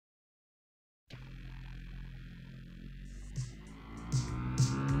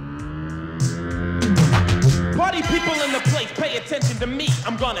Party people in the place, pay attention to me.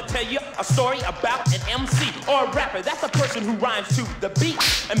 I'm gonna tell you a story about an MC or a rapper. That's a person who rhymes to the beat,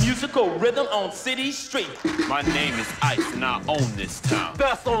 a musical rhythm on city street. My name is Ice and I own this town.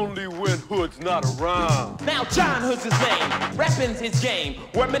 That's only when Hood's not around. Now John Hood's his name, rapping's his game.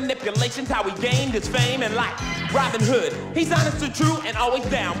 Word manipulation's how he gained his fame and like Robin Hood. He's honest and true and always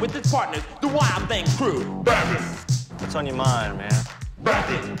down with his partners, the Wild Thing crew. Rappin'. What's on your mind, man?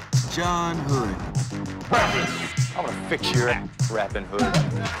 Rappin'. John Hood. Rappin'. I'm gonna fix your Rappin' Hood.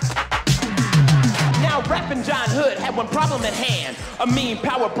 Now Rappin' John Hood had one problem at hand. A mean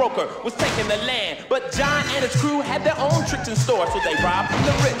power broker was taking the land. But John and his crew had their own tricks in store, so they robbed from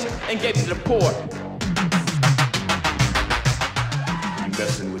the rich and gave to the poor. You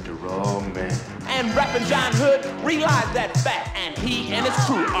messing with the wrong man. And Rappin' John Hood realized that fact, and he and his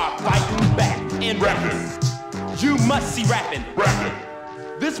crew are fighting back. In Rappin'. You must see Rappin'. Rappin'.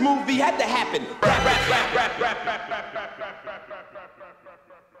 This movie had to happen. Rap, rap, rap, rap, rap, rap, rap, rap.